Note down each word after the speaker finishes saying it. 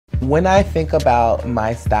When I think about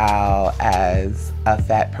my style as a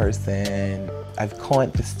fat person, I've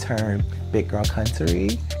coined this term, big girl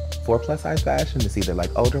country. For plus size fashion, it's either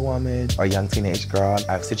like older woman or young teenage girl.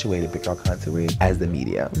 I've situated big girl country as the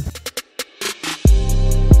medium.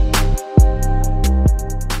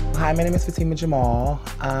 Hi, my name is Fatima Jamal.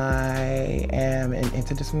 I am an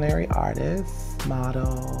interdisciplinary artist,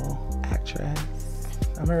 model, actress.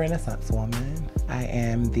 I'm a Renaissance woman. I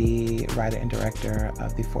am the writer and director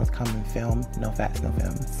of the forthcoming film, No Fats, No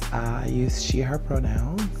Femmes. I use she, her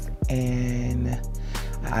pronouns, and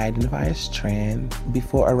I identify as trans.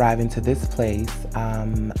 Before arriving to this place,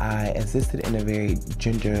 I existed in a very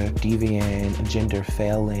gender deviant, gender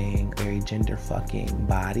failing, very gender fucking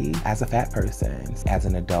body as a fat person. As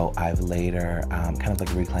an adult, I've later kind of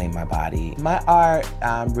like reclaimed my body. My art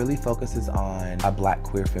really focuses on a Black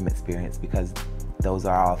queer femme experience because those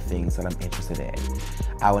are all things that I'm interested in.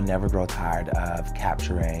 I will never grow tired of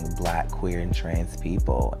capturing Black, queer, and trans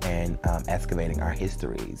people and excavating our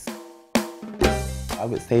histories. I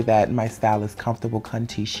would say that my style is comfortable,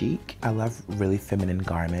 cunty chic. I love really feminine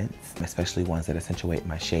garments, especially ones that accentuate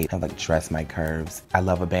my shape, kind of like dress my curves. I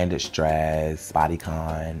love a bandage dress,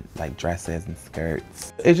 bodycon, like dresses and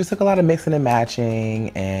skirts. It just took a lot of mixing and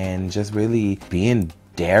matching and just really being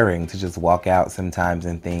daring to just walk out sometimes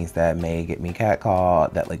in things that may get me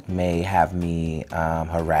catcalled, that like may have me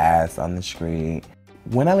harassed on the street.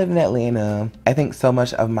 When I lived in Atlanta, I think so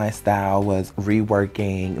much of my style was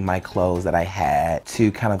reworking my clothes that I had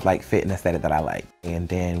to kind of like fit an aesthetic that I like. And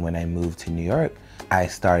then when I moved to New York, I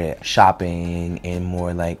started shopping in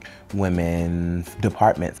more like women's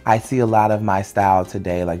departments. I see a lot of my style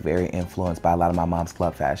today like very influenced by a lot of my mom's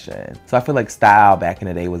club fashion. So I feel like style back in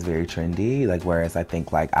the day was very trendy, like whereas I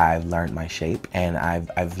think like I've learned my shape and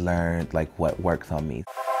I've learned like what works on me.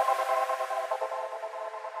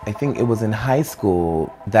 I think it was in high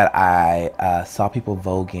school that I saw people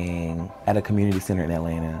voguing at a community center in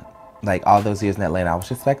Atlanta. Like all those years in Atlanta, I was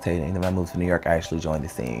just spectating. Then when I moved to New York, I actually joined the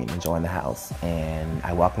scene and joined the house. And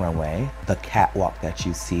I walked the runway. The catwalk that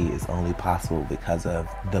you see is only possible because of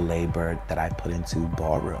the labor that I put into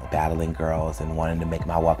ballroom, battling girls and wanting to make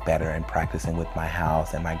my walk better and practicing with my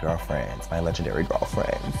house and my girlfriends, my legendary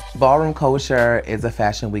girlfriends. Ballroom culture is a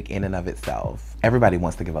fashion week in and of itself. Everybody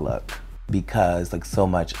wants to give a look, because like so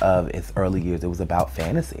much of its early years, it was about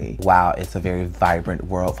fantasy. While it's a very vibrant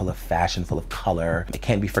world full of fashion, full of color, it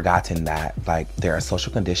can't be forgotten that like there are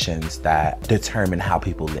social conditions that determine how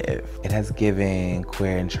people live. It has given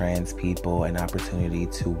queer and trans people an opportunity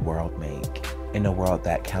to world make. In a world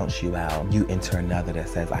that counts you out, you enter another that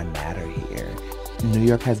says, I matter here. New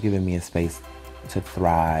York has given me a space to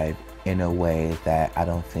thrive in a way that I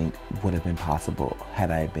don't think would have been possible had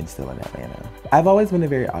I been still in Atlanta. I've always been a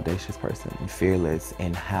very audacious person, fearless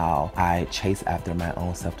in how I chase after my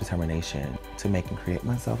own self-determination to make and create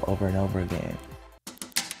myself over and over again.